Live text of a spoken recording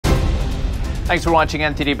Thanks for watching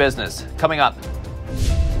NTD Business. Coming up,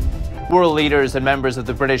 world leaders and members of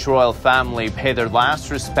the British royal family pay their last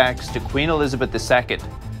respects to Queen Elizabeth II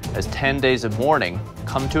as 10 days of mourning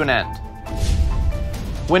come to an end.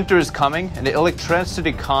 Winter is coming and the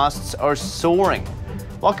electricity costs are soaring.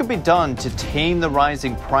 What can be done to tame the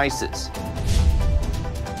rising prices?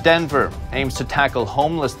 Denver aims to tackle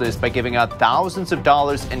homelessness by giving out thousands of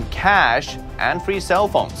dollars in cash and free cell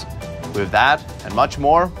phones. We have that and much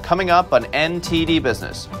more coming up on NTD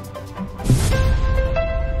Business.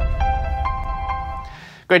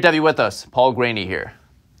 Great to have you with us. Paul Graney here.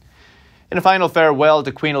 In a final farewell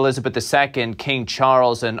to Queen Elizabeth II, King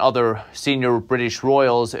Charles and other senior British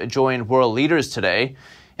royals joined world leaders today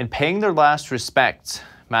in paying their last respects.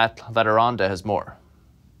 Matt Lederonda has more.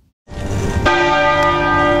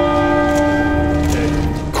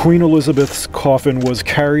 Queen Elizabeth's coffin was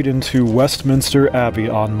carried into Westminster Abbey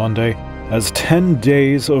on Monday as 10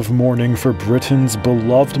 days of mourning for Britain's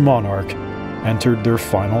beloved monarch entered their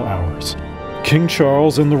final hours. King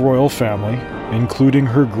Charles and the royal family, including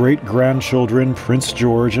her great-grandchildren Prince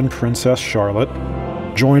George and Princess Charlotte,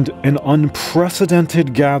 joined an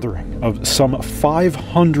unprecedented gathering of some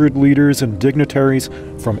 500 leaders and dignitaries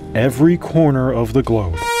from every corner of the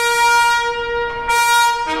globe.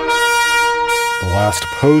 The last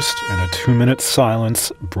post and a 2-minute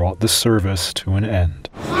silence brought the service to an end.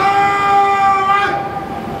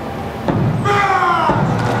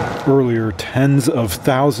 Earlier, tens of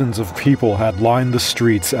thousands of people had lined the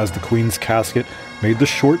streets as the Queen's casket made the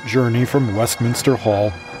short journey from Westminster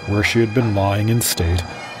Hall, where she had been lying in state.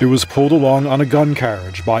 It was pulled along on a gun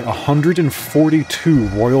carriage by 142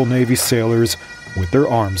 Royal Navy sailors with their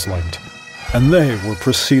arms linked. And they were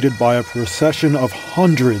preceded by a procession of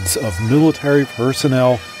hundreds of military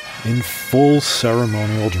personnel in full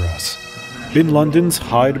ceremonial dress. In London's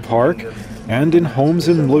Hyde Park and in homes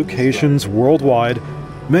and locations worldwide,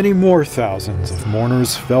 many more thousands of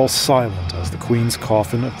mourners fell silent as the Queen's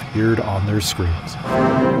coffin appeared on their screens.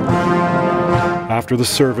 After the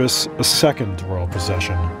service, a second royal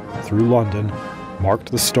procession through London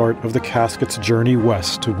marked the start of the casket's journey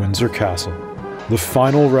west to Windsor Castle, the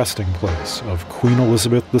final resting place of Queen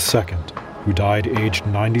Elizabeth II, who died aged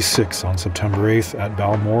 96 on September 8th at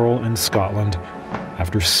Balmoral in Scotland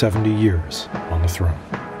after 70 years on the throne.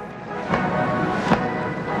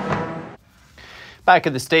 Back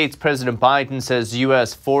in the States, President Biden says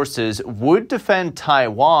U.S. forces would defend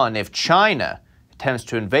Taiwan if China attempts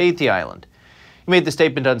to invade the island. He made the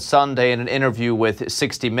statement on Sunday in an interview with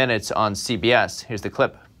 60 Minutes on CBS. Here's the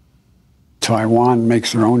clip. Taiwan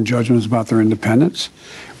makes their own judgments about their independence.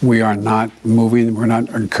 We are not moving, we're not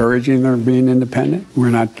encouraging their being independent.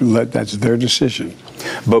 That's their decision.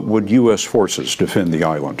 But would U.S. forces defend the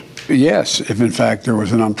island? Yes, if in fact there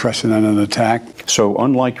was an unprecedented attack. So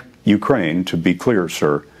unlike Ukraine, to be clear,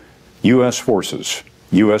 sir, U.S. forces,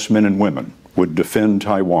 U.S. men and women, would defend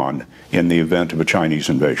Taiwan in the event of a Chinese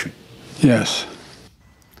invasion? Yes.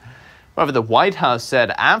 However, the White House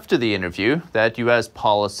said after the interview that U.S.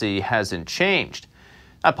 policy hasn't changed.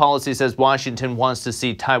 That policy says Washington wants to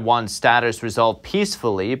see Taiwan's status resolved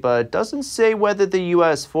peacefully, but doesn't say whether the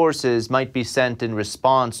U.S. forces might be sent in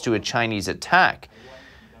response to a Chinese attack.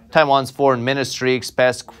 Taiwan's foreign ministry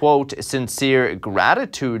expressed, quote, sincere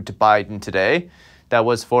gratitude to Biden today. That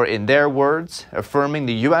was for, in their words, affirming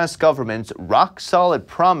the U.S. government's rock-solid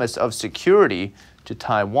promise of security to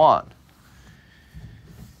Taiwan.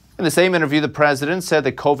 In the same interview, the president said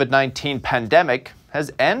the COVID-19 pandemic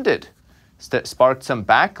has ended. Sparked some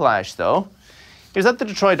backlash, though. He was at the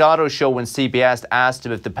Detroit Auto Show when CBS asked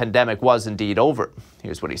him if the pandemic was indeed over.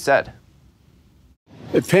 Here's what he said.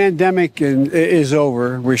 The pandemic is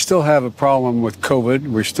over. We still have a problem with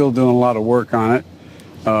COVID. We're still doing a lot of work on it.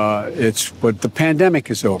 But the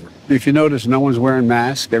pandemic is over. If you notice, no one's wearing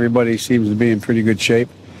masks. Everybody seems to be in pretty good shape.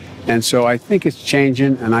 And so I think it's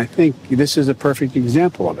changing, and I think this is a perfect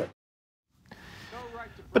example of it.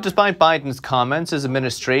 But despite Biden's comments, his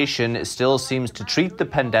administration still seems to treat the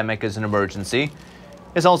pandemic as an emergency.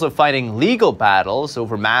 It's also fighting legal battles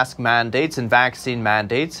over mask mandates and vaccine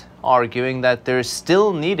mandates, arguing that they're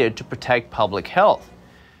still needed to protect public health.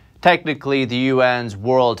 Technically, the UN's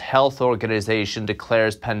World Health Organization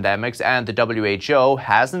declares pandemics, and the WHO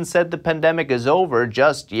hasn't said the pandemic is over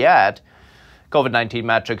just yet. COVID-19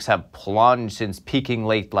 metrics have plunged since peaking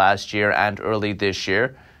late last year and early this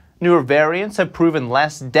year. Newer variants have proven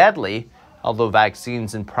less deadly, although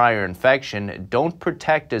vaccines and prior infection don't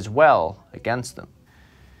protect as well against them.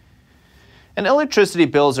 And electricity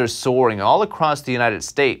bills are soaring all across the United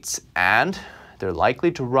States, and they're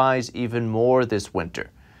likely to rise even more this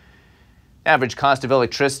winter. Average cost of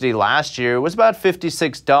electricity last year was about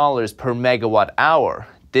 $56 per megawatt hour.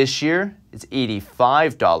 This year, it's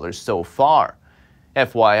 $85 so far.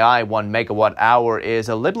 FYI, 1 megawatt hour is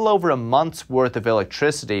a little over a month's worth of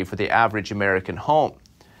electricity for the average American home.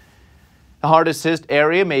 The hardest hit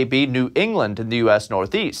area may be New England in the U.S.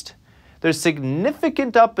 Northeast. There's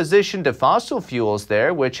significant opposition to fossil fuels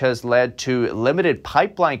there, which has led to limited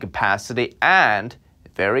pipeline capacity and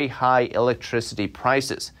very high electricity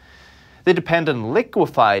prices. They depend on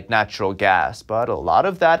liquefied natural gas, but a lot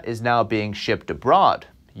of that is now being shipped abroad.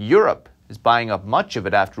 Europe is buying up much of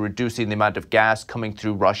it after reducing the amount of gas coming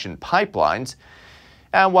through Russian pipelines.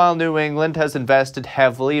 And while New England has invested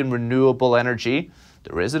heavily in renewable energy,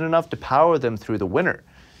 there isn't enough to power them through the winter.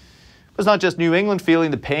 But it's not just New England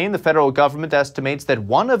feeling the pain. The federal government estimates that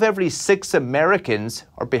 1 of every 6 Americans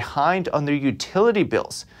are behind on their utility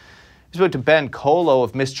bills. We spoke to Ben Colo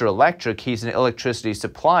of Mr. Electric. He's an electricity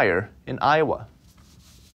supplier in Iowa.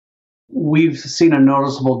 We've seen a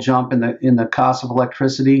noticeable jump in the cost of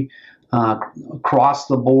electricity across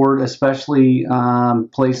the board, especially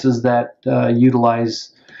places that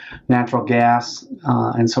utilize natural gas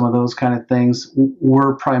and some of those kind of things.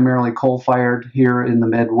 We're primarily coal-fired here in the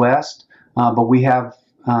Midwest, but we have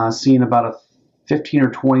seen about a 15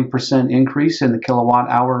 or 20% increase in the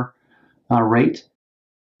kilowatt-hour rate.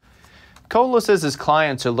 Colo says his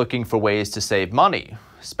clients are looking for ways to save money,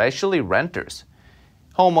 especially renters.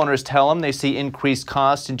 Homeowners tell him they see increased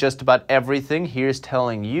costs in just about everything. Here's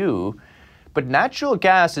telling you. But natural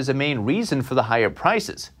gas is a main reason for the higher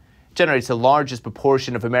prices. It generates the largest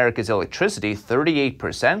proportion of America's electricity,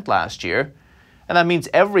 38% last year. And that means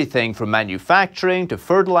everything from manufacturing to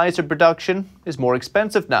fertilizer production is more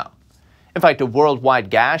expensive now. In fact, a worldwide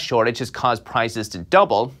gas shortage has caused prices to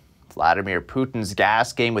double. Vladimir Putin's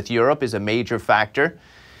gas game with Europe is a major factor.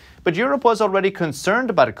 But Europe was already concerned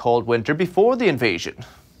about a cold winter before the invasion.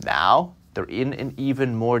 Now, they're in an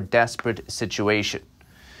even more desperate situation.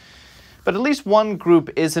 But at least one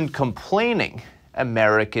group isn't complaining: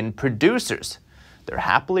 American producers. They're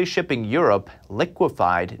happily shipping Europe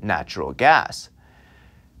liquefied natural gas.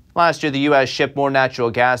 Last year, the U.S. shipped more natural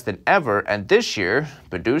gas than ever, and this year,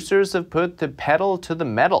 producers have put the pedal to the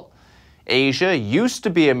metal. Asia used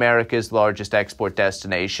to be America's largest export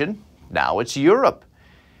destination. Now it's Europe.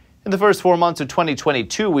 In the first 4 months of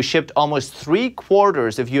 2022, we shipped almost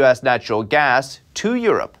 3/4 of U.S. natural gas to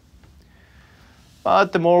Europe.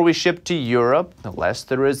 But the more we ship to Europe, the less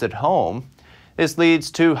there is at home. This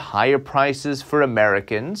leads to higher prices for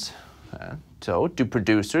Americans. So, do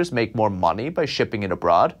producers make more money by shipping it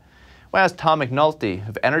abroad? We asked Tom McNulty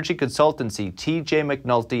of energy consultancy TJ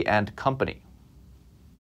McNulty and Company.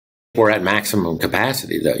 We're at maximum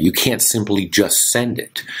capacity, though. You can't simply just send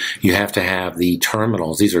it. You have to have the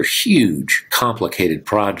terminals. These are huge, complicated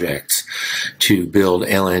projects to build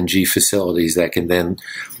LNG facilities that can then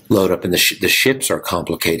load up. And the ships are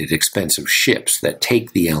complicated, expensive ships that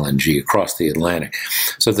take the LNG across the Atlantic.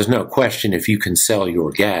 So there's no question if you can sell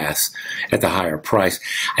your gas at the higher price.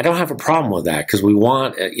 I don't have a problem with that because we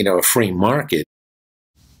want, a free market.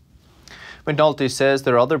 McNulty says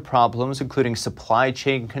there are other problems, including supply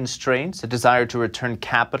chain constraints, a desire to return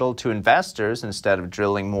capital to investors instead of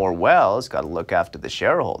drilling more wells. Got to look after the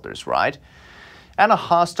shareholders, right? And a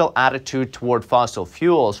hostile attitude toward fossil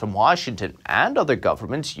fuels from Washington and other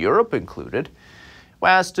governments, Europe included. We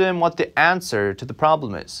asked him what the answer to the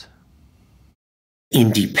problem is.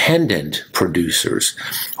 Independent producers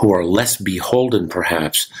who are less beholden,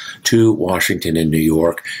 perhaps, to Washington and New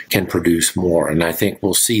York can produce more. And I think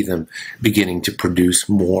we'll see them beginning to produce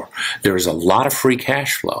more. There is a lot of free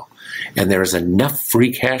cash flow, and there is enough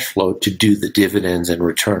free cash flow to do the dividends and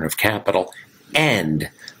return of capital and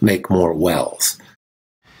make more wells.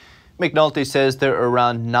 McNulty says there are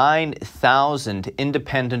around 9,000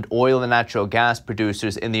 independent oil and natural gas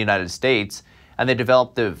producers in the United States, and they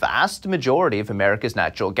develop the vast majority of America's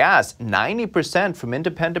natural gas, 90% from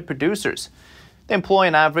independent producers. They employ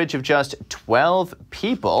an average of just 12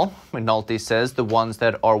 people. McNulty says the ones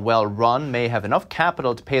that are well run may have enough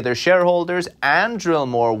capital to pay their shareholders and drill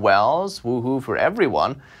more wells, woohoo for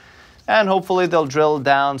everyone, and hopefully they'll drill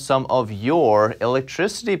down some of your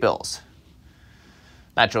electricity bills.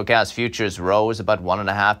 Natural gas futures rose about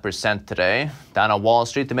 1.5% today. Down on Wall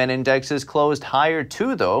Street, the main indexes closed higher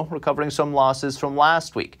too, though, recovering some losses from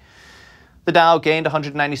last week. The Dow gained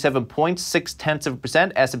 197 points,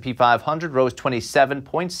 0.6%. S&P 500 rose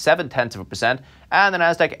 27.7%, and the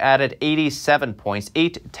Nasdaq added 87 points,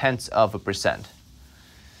 0.8%.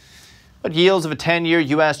 But yields of a 10-year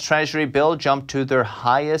U.S. Treasury bill jumped to their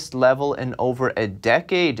highest level in over a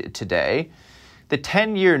decade today. The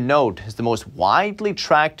 10-year note is the most widely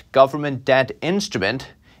tracked government debt instrument.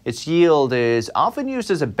 Its yield is often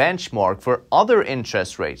used as a benchmark for other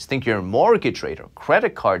interest rates. Think your mortgage rate or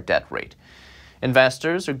credit card debt rate.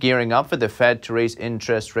 Investors are gearing up for the Fed to raise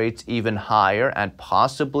interest rates even higher and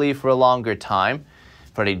possibly for a longer time.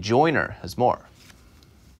 Freddie Joyner has more.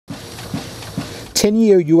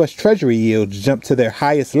 10-year U.S. Treasury yields jumped to their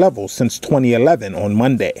highest level since 2011 on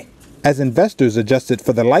Monday, as investors adjusted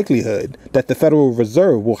for the likelihood that the Federal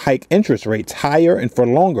Reserve will hike interest rates higher and for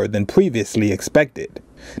longer than previously expected.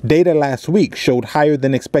 Data last week showed higher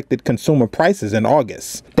than expected consumer prices in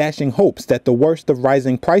August, dashing hopes that the worst of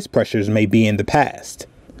rising price pressures may be in the past.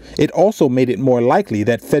 It also made it more likely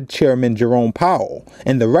that Fed Chairman Jerome Powell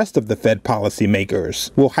and the rest of the Fed policymakers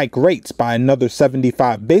will hike rates by another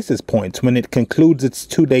 75 basis points when it concludes its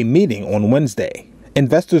two-day meeting on Wednesday.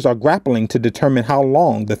 Investors are grappling to determine how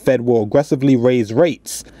long the Fed will aggressively raise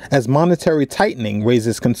rates, as monetary tightening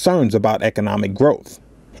raises concerns about economic growth.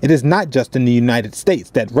 It is not just in the United States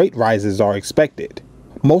that rate rises are expected.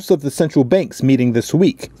 Most of the central banks meeting this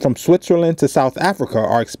week, from Switzerland to South Africa,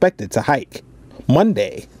 are expected to hike.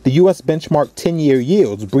 Monday, the U.S. benchmark 10-year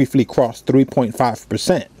yields briefly crossed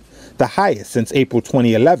 3.5%, the highest since April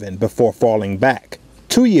 2011 before falling back.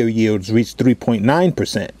 Two-year yields reached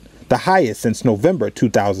 3.9%, the highest since November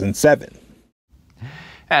 2007.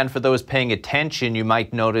 And for those paying attention, you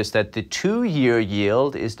might notice that the two-year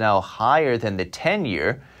yield is now higher than the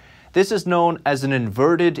 10-year. This is known as an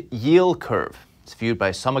inverted yield curve. It's viewed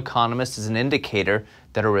by some economists as an indicator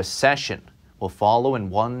that a recession will follow in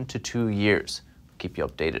 1 to 2 years. Keep you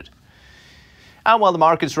updated. And while the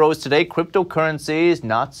markets rose today, cryptocurrencies,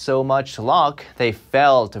 not so much luck. They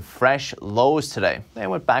fell to fresh lows today. They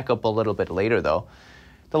went back up a little bit later, though.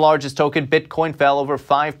 The largest token, Bitcoin, fell over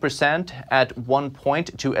 5% at one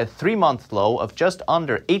point to a 3-month low of just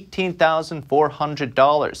under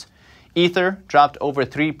 $18,400. Ether dropped over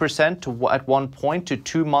 3% at one point to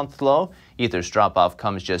 2-month low. Ether's drop-off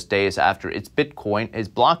comes just days after its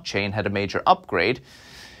blockchain had a major upgrade.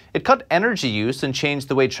 It cut energy use and changed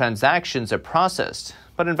the way transactions are processed.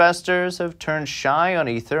 But investors have turned shy on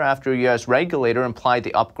Ether after a U.S. regulator implied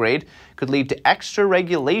the upgrade could lead to extra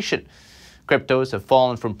regulation. Cryptos have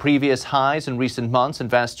fallen from previous highs in recent months,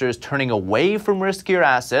 investors turning away from riskier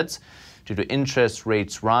assets due to interest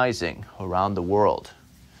rates rising around the world.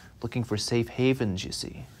 Looking for safe havens, you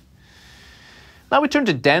see. Now we turn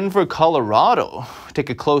to Denver, Colorado. Take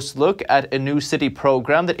a close look at a new city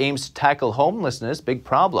program that aims to tackle homelessness, big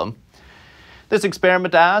problem. This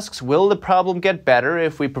experiment asks, will the problem get better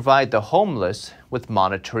if we provide the homeless with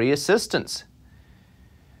monetary assistance?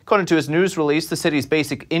 According to his news release, the city's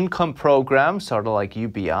basic income program, sort of like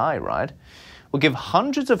UBI, right, will give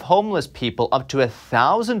hundreds of homeless people up to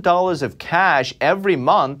 $1,000 of cash every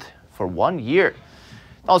month for 1 year.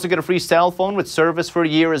 Also get a free cell phone with service for a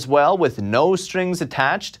year as well, with no strings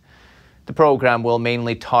attached. The program will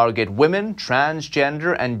mainly target women,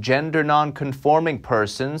 transgender, and gender non-conforming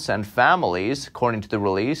persons and families. According to the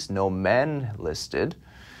release, no men listed.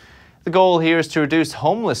 The goal here is to reduce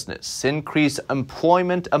homelessness, increase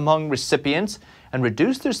employment among recipients, and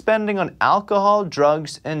reduce their spending on alcohol,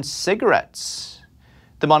 drugs, and cigarettes.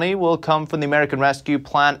 The money will come from the American Rescue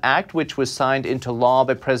Plan Act, which was signed into law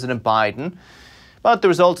by President Biden. But the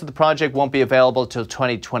results of the project won't be available till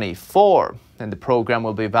 2024, and the program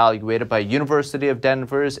will be evaluated by University of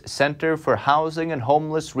Denver's Center for Housing and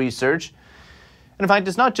Homeless Research. And in fact,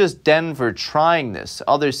 it's not just Denver trying this.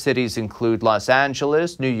 Other cities include Los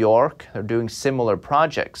Angeles, New York. They're doing similar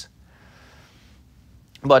projects.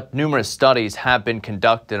 But numerous studies have been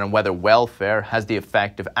conducted on whether welfare has the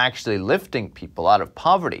effect of actually lifting people out of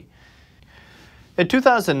poverty. In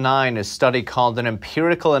 2009, a study called an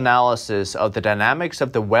empirical analysis of the dynamics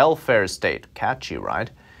of the welfare state, catchy,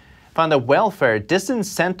 right, found that welfare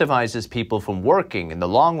disincentivizes people from working in the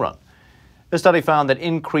long run. The study found that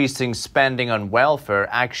increasing spending on welfare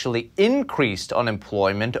actually increased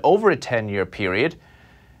unemployment over a 10-year period.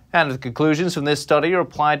 And the conclusions from this study are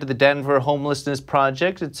applied to the Denver Homelessness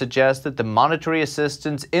Project. It suggests that the monetary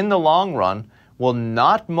assistance in the long run will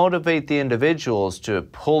not motivate the individuals to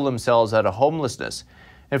pull themselves out of homelessness.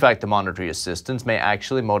 In fact, the monetary assistance may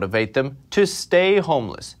actually motivate them to stay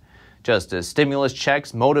homeless. Just as stimulus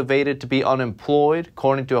checks motivated to be unemployed,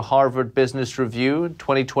 according to a Harvard Business Review in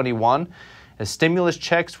 2021, as stimulus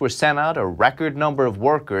checks were sent out, a record number of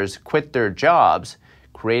workers quit their jobs,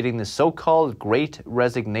 creating the so-called Great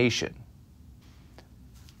Resignation.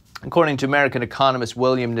 According to American economist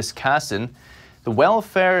William Niskasen, the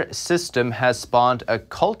welfare system has spawned a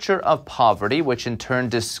culture of poverty, which in turn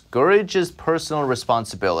discourages personal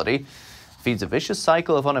responsibility. feeds a vicious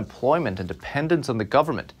cycle of unemployment and dependence on the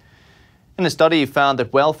government. In a study found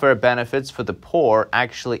that welfare benefits for the poor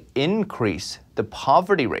actually increase the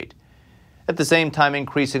poverty rate, at the same time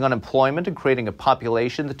increasing unemployment and creating a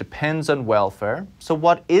population that depends on welfare. So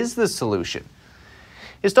what is the solution?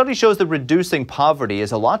 A study shows that reducing poverty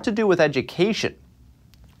has a lot to do with education.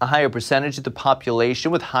 A higher percentage of the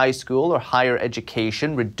population with high school or higher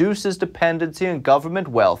education reduces dependency on government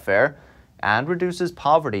welfare and reduces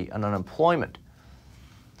poverty and unemployment.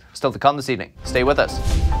 Still to come this evening. Stay with us.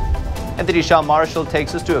 NTD Sean Marshall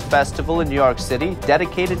takes us to a festival in New York City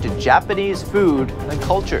dedicated to Japanese food and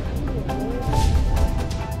culture.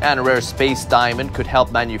 And a rare space diamond could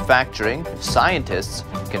help manufacturing if scientists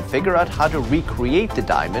can figure out how to recreate the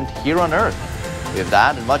diamond here on Earth. We have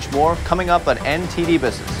that and much more coming up on NTD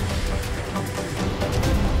Business.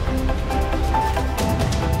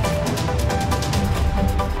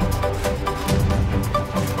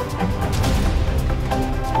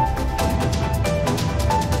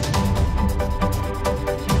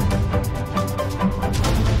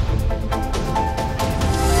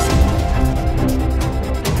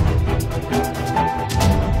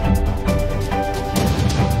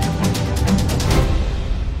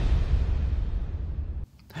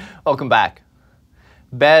 Welcome back.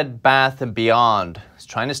 Bed Bath & Beyond is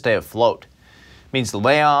trying to stay afloat. It means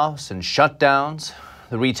layoffs and shutdowns.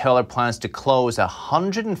 The retailer plans to close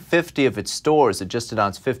 150 of its stores. It just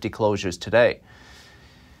announced 50 closures today.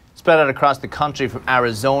 Spread out across the country from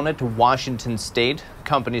Arizona to Washington State, the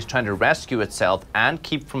company is trying to rescue itself and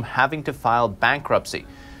keep from having to file bankruptcy,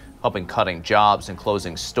 hoping cutting jobs and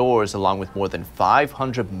closing stores along with more than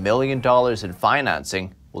 $500 million in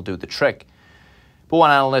financing will do the trick. But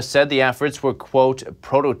one analyst said the efforts were, quote,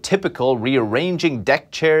 prototypical rearranging deck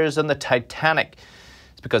chairs on the Titanic.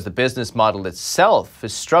 It's because the business model itself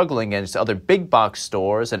is struggling against other big box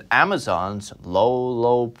stores and Amazon's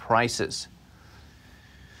low prices.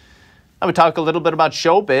 Now we talk a little bit about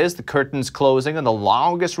showbiz. The curtain's closing on the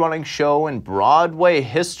longest running show in Broadway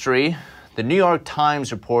history. The New York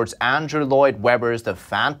Times reports Andrew Lloyd Webber's The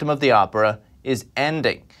Phantom of the Opera is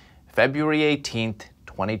ending February 18th,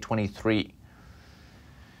 2023.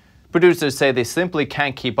 Producers say they simply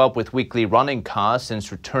can't keep up with weekly running costs since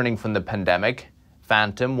returning from the pandemic.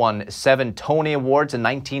 Phantom won 7 Tony Awards in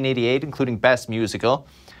 1988, including Best Musical.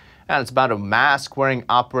 And it's about a mask-wearing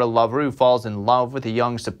opera lover who falls in love with a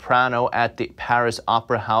young soprano at the Paris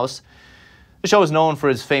Opera House. The show is known for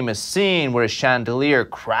its famous scene where a chandelier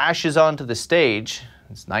crashes onto the stage.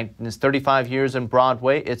 In its 35 years on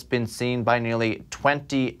Broadway, it's been seen by nearly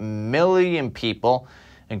 20 million people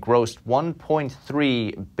and grossed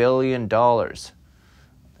 $1.3 billion.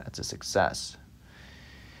 That's a success.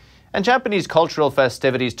 And Japanese cultural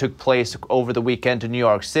festivities took place over the weekend in New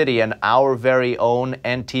York City, and our very own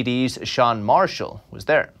NTD's Sean Marshall was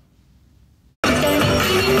there.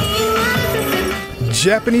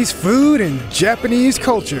 Japanese food and Japanese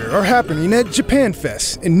culture are happening at Japan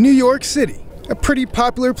Fest in New York City, a pretty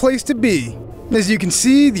popular place to be. As you can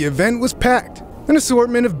see, the event was packed. An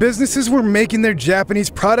assortment of businesses were making their Japanese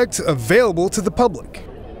products available to the public.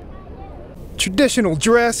 Traditional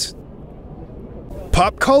dress,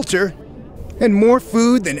 pop culture, and more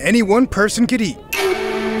food than any one person could eat.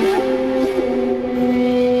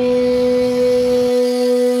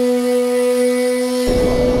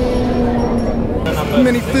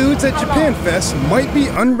 Many foods at Japan Fest might be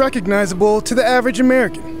unrecognizable to the average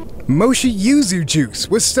American. Mochi yuzu juice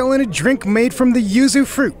was selling a drink made from the yuzu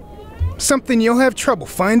fruit, something you'll have trouble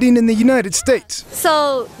finding in the United States.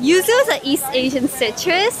 So yuzu is an East Asian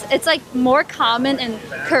citrus. It's like more common in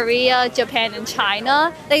Korea, Japan, and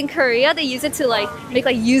China. Like in Korea, they use it to make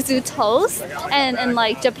yuzu toast, and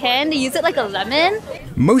in Japan, they use it like a lemon.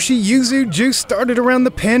 Mochi yuzu juice started around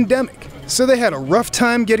the pandemic, so they had a rough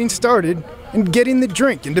time getting started and getting the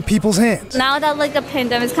drink into people's hands. Now that the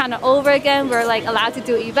pandemic's kind of over again, we're allowed to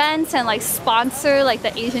do events and sponsor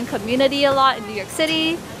the Asian community a lot in New York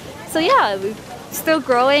City. So yeah, we're still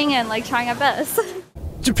growing and trying our best.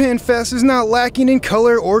 Japan Fest is not lacking in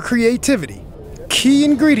color or creativity. Key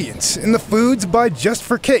ingredients in the foods by Just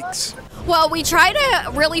for Cakes. Well, we try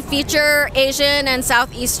to really feature Asian and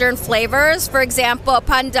Southeastern flavors. For example,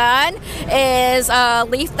 pandan is a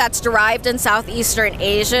leaf that's derived in Southeastern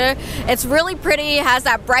Asia. It's really pretty, has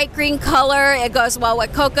that bright green color. It goes well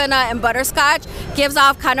with coconut and butterscotch. Gives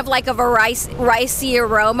off kind of like a ricey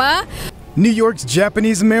aroma. New York's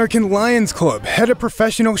Japanese American Lions Club had a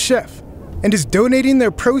professional chef and is donating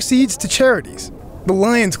their proceeds to charities. The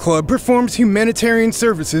Lions Club performs humanitarian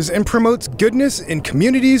services and promotes goodness in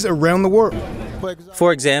communities around the world.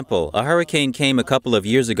 For example, a hurricane came a couple of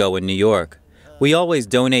years ago in New York. We always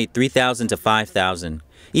donate $3,000 to $5,000.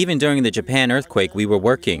 Even during the Japan earthquake, we were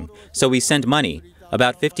working, so we send money,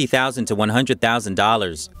 about $50,000 to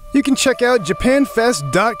 $100,000. You can check out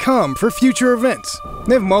JapanFest.com for future events.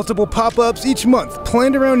 They have multiple pop-ups each month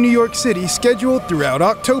planned around New York City, scheduled throughout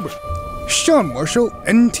October. Sean Marshall,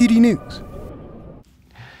 NTD News.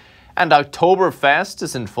 And Oktoberfest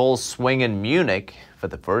is in full swing in Munich for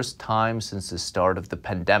the first time since the start of the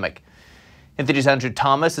pandemic. NTD's Andrew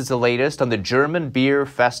Thomas is the latest on the German Beer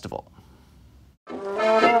Festival.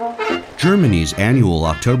 Germany's annual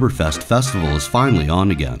Oktoberfest festival is finally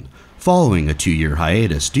on again, following a 2-year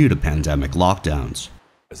hiatus due to pandemic lockdowns.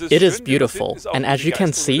 It is beautiful, and as you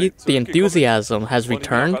can see, the enthusiasm has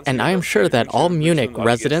returned, and I am sure that all Munich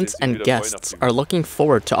residents and guests are looking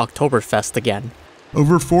forward to Oktoberfest again.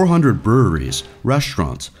 Over 400 breweries,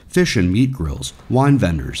 restaurants, fish and meat grills, wine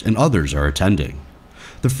vendors, and others are attending.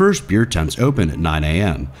 The first beer tents open at 9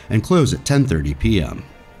 a.m. and close at 10:30 p.m.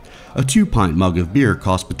 A 2-pint mug of beer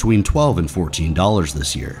costs between $12 and $14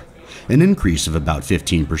 this year, an increase of about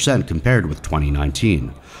 15% compared with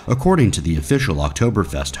 2019, according to the official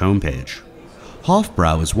Oktoberfest homepage.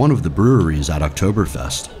 Hofbrau is one of the breweries at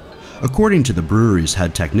Oktoberfest. According to the brewery's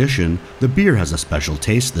head technician, the beer has a special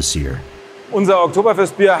taste this year. Our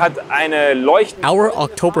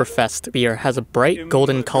Oktoberfest beer has a bright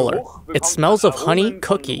golden color. It smells of honey,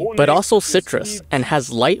 cookie, but also citrus, and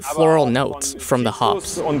has light floral notes from the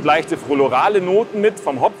hops.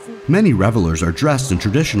 Many revelers are dressed in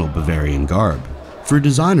traditional Bavarian garb. For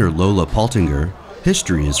designer Lola Paltinger,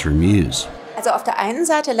 history is her muse. So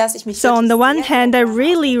on the one hand, I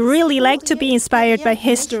really like to be inspired by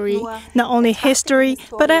history. Not only history,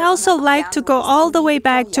 but I also like to go all the way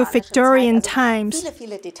back to Victorian times.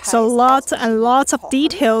 So lots and lots of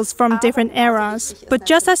details from different eras. But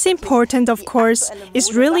just as important, of course,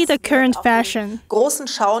 is really the current fashion.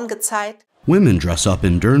 Women dress up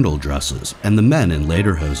in dirndl dresses and the men in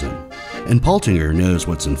lederhosen. And Paltinger knows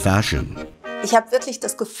what's in fashion.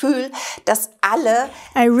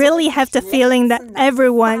 I really have the feeling that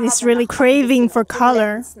everyone is really craving for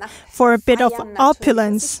color, for a bit of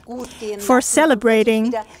opulence, for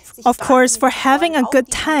celebrating, of course, for having a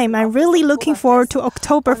good time. I'm really looking forward to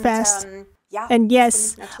Oktoberfest. And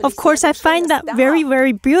yes, of course, I find that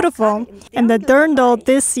very beautiful. And the dirndl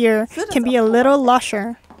this year can be a little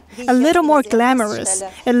lusher, a little more glamorous,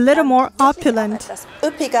 a little more opulent.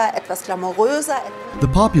 The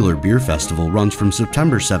popular beer festival runs from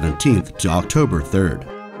September 17th to October 3rd.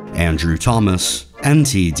 Andrew Thomas,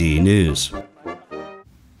 NTD News.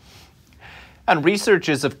 And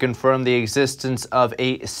researchers have confirmed the existence of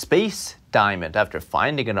a space diamond after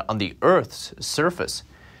finding it on the Earth's surface.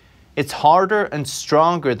 It's harder and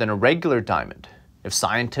stronger than a regular diamond. If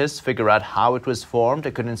scientists figure out how it was formed,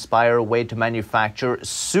 it could inspire a way to manufacture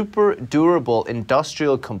super durable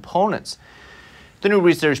industrial components. The new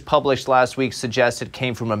research published last week suggests it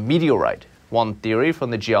came from a meteorite. One theory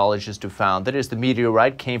from the geologist who found it is the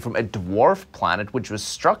meteorite came from a dwarf planet which was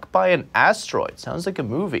struck by an asteroid. Sounds like a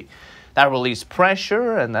movie. That released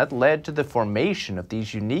pressure and that led to the formation of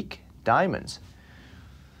these unique diamonds.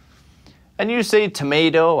 And you say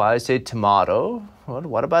tomato, I say tomato.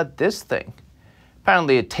 What about this thing?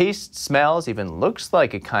 Apparently it tastes, smells, even looks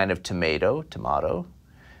like a kind of tomato.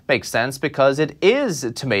 Makes sense because it is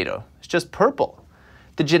a tomato. It's just purple.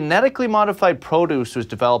 The genetically modified produce was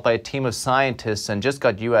developed by a team of scientists and just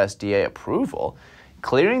got USDA approval,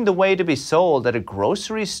 clearing the way to be sold at a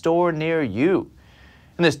grocery store near you.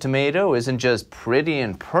 And this tomato isn't just pretty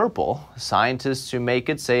and purple. Scientists who make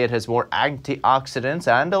it say it has more antioxidants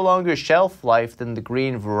and a longer shelf life than the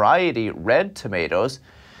green variety red tomatoes.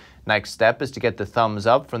 Next step is to get the thumbs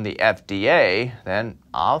up from the FDA, then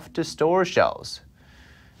off to store shelves.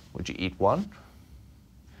 Would you eat one?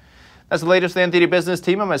 That's the latest from the NTD Business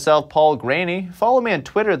team and myself, Paul Graney. Follow me on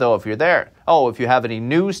Twitter, though, if you're there. Oh, if you have any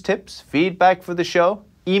news, tips, feedback for the show,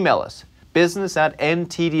 email us,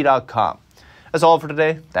 business@ntd.com. That's all for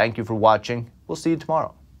today. Thank you for watching. We'll see you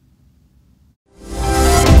tomorrow.